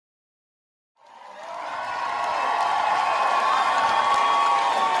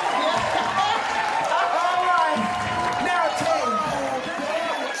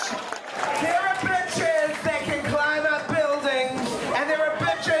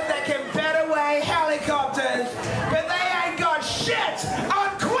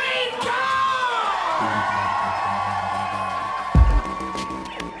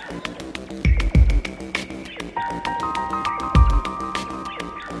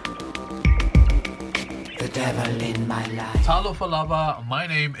devil in my life. Talo Falava, my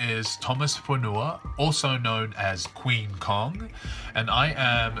name is Thomas Fonua, also known as Kween Kong, and I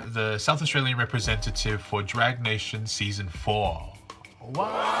am the South Australian representative for Dragnation Season 4.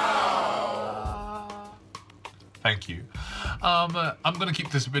 Wow! Thank you. I'm gonna keep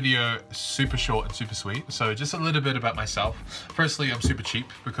this video super short and super sweet. So just a little bit about myself. Firstly, I'm super cheap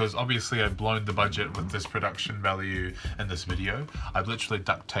because obviously I've blown the budget with this production value in this video. I've literally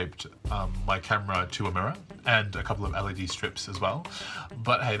duct taped my camera to a mirror and a couple of LED strips as well.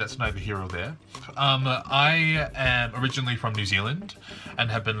 But hey, that's neither here or there. I am originally from New Zealand and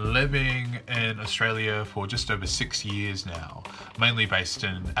have been living in Australia for just over 6 years now, mainly based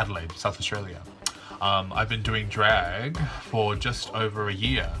in Adelaide, South Australia. I've been doing drag for just over a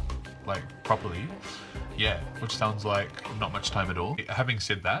year, like properly, yeah, which sounds like not much time at all. Having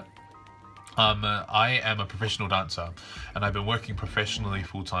said that, I am a professional dancer and I've been working professionally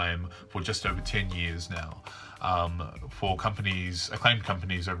full-time for just over 10 years now, for companies, acclaimed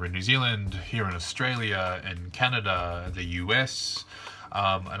companies over in New Zealand, here in Australia, in Canada, the US,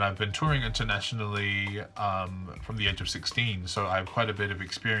 and I've been touring internationally from the age of 16, so I have quite a bit of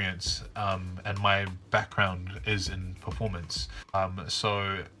experience, and my background is in performance.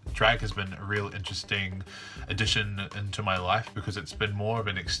 So drag has been a real interesting addition into my life because it's been more of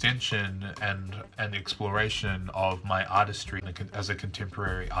an extension and an exploration of my artistry as a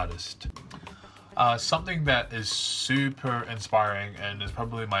contemporary artist. Something that is super inspiring and is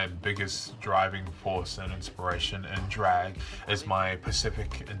probably my biggest driving force and inspiration in drag is my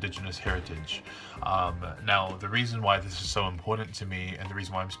Pacific Indigenous heritage. Now, the reason why this is so important to me and the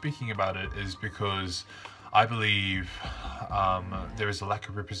reason why I'm speaking about it is because I believe there is a lack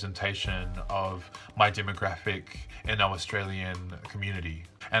of representation of my demographic in our Australian community.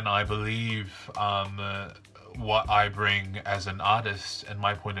 And I believe what I bring as an artist and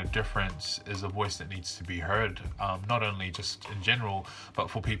my point of difference is a voice that needs to be heard, not only just in general, but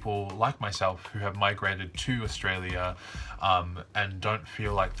for people like myself who have migrated to Australia and don't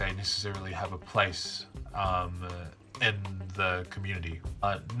feel like they necessarily have a place in the community.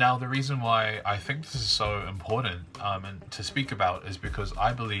 Now, the reason why I think this is so important and to speak about is because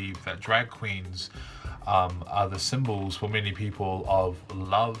I believe that drag queens are the symbols for many people of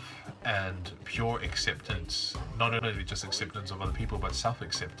love and pure acceptance, not only just acceptance of other people but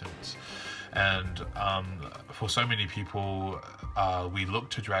self-acceptance. And for so many people, we look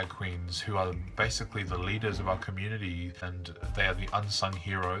to drag queens who are basically the leaders of our community, and they are the unsung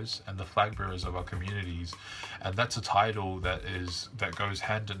heroes and the flag bearers of our communities. And that's a title that goes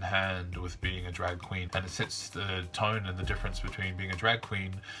hand in hand with being a drag queen, and it sets the tone and the difference between being a drag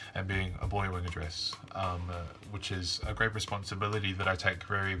queen and being a boy wearing a dress, which is a great responsibility that I take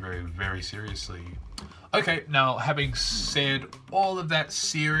very, very, very seriously. Okay, now having said all of that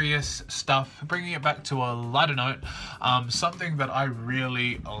serious stuff, bringing it back to a lighter note, something that I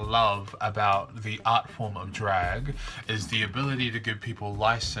really love about the art form of drag is the ability to give people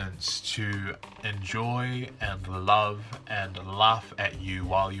license to enjoy and love and laugh at you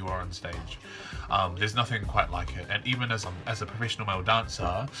while you are on stage. There's nothing quite like it, and even as a professional male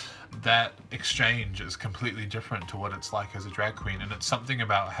dancer, that exchange is completely different to what it's like as a drag queen. And it's something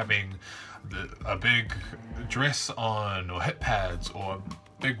about having a big dress on, or hip pads, or a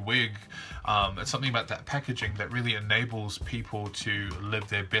big wig. It's something about that packaging that really enables people to live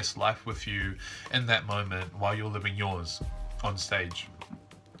their best life with you in that moment while you're living yours on stage.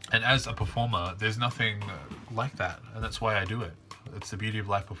 And as a performer, there's nothing like that, and that's why I do it. It's the beauty of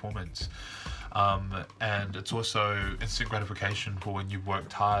live performance. And it's also instant gratification for when you've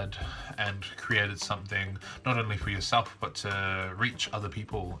worked hard and created something not only for yourself but to reach other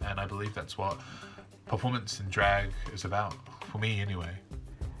people, and I believe that's what performance in drag is about, for me anyway.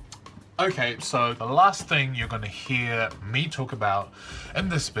 Okay, so the last thing you're going to hear me talk about in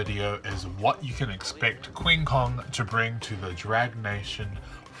this video is what you can expect Kween Kong to bring to the Dragnation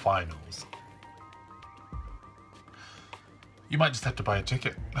finals. You might just have to buy a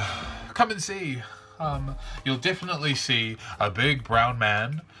ticket. Come and see. You'll definitely see a big brown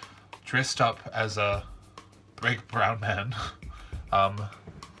man dressed up as a big brown man,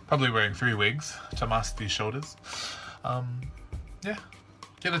 probably wearing 3 wigs to mask these shoulders. Yeah,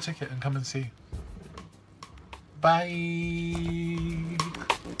 get a ticket and come and see. Bye.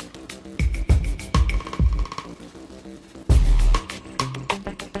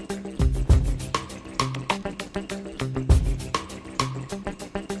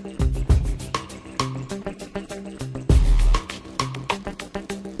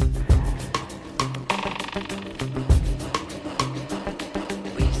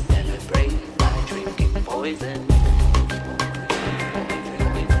 We celebrate by drinking poison.